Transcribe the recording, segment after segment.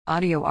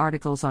Audio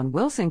articles on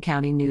Wilson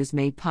County News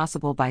made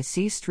possible by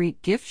C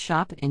Street Gift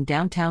Shop in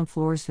downtown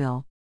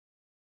Floresville.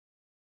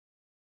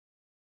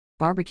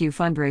 Barbecue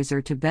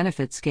fundraiser to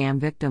benefit scam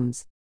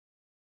victims.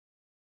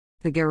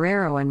 The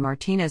Guerrero and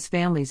Martinez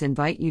families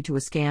invite you to a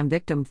scam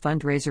victim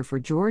fundraiser for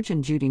George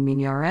and Judy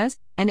Miñarez,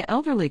 an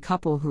elderly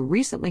couple who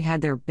recently had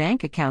their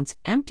bank accounts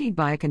emptied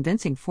by a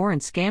convincing foreign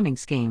scamming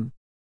scheme.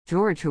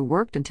 George, who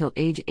worked until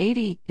age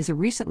 80, is a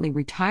recently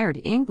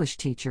retired English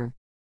teacher.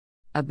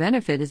 A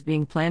benefit is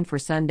being planned for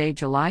Sunday,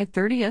 July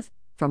 30th,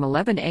 from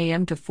 11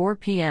 a.m. to 4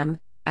 p.m.,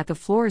 at the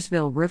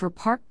Floresville River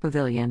Park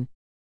Pavilion.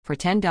 For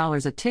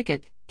 $10 a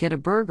ticket, get a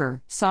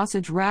burger,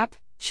 sausage wrap,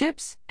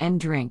 chips, and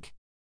drink.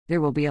 There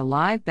will be a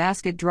live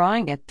basket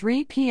drawing at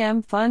 3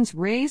 p.m. Funds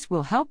raised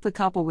will help the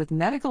couple with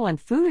medical and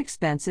food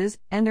expenses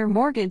and their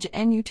mortgage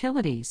and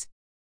utilities.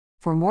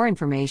 For more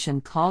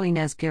information, call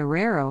Inez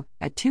Guerrero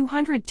at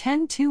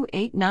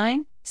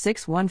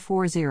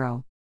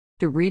 210-289-6140.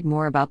 To read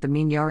more about the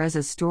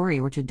Miñarez's story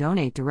or to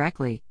donate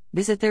directly,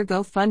 visit their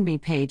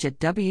GoFundMe page at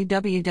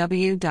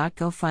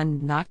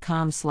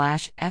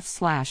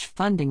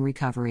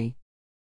www.gofund.com/f/fundingrecovery.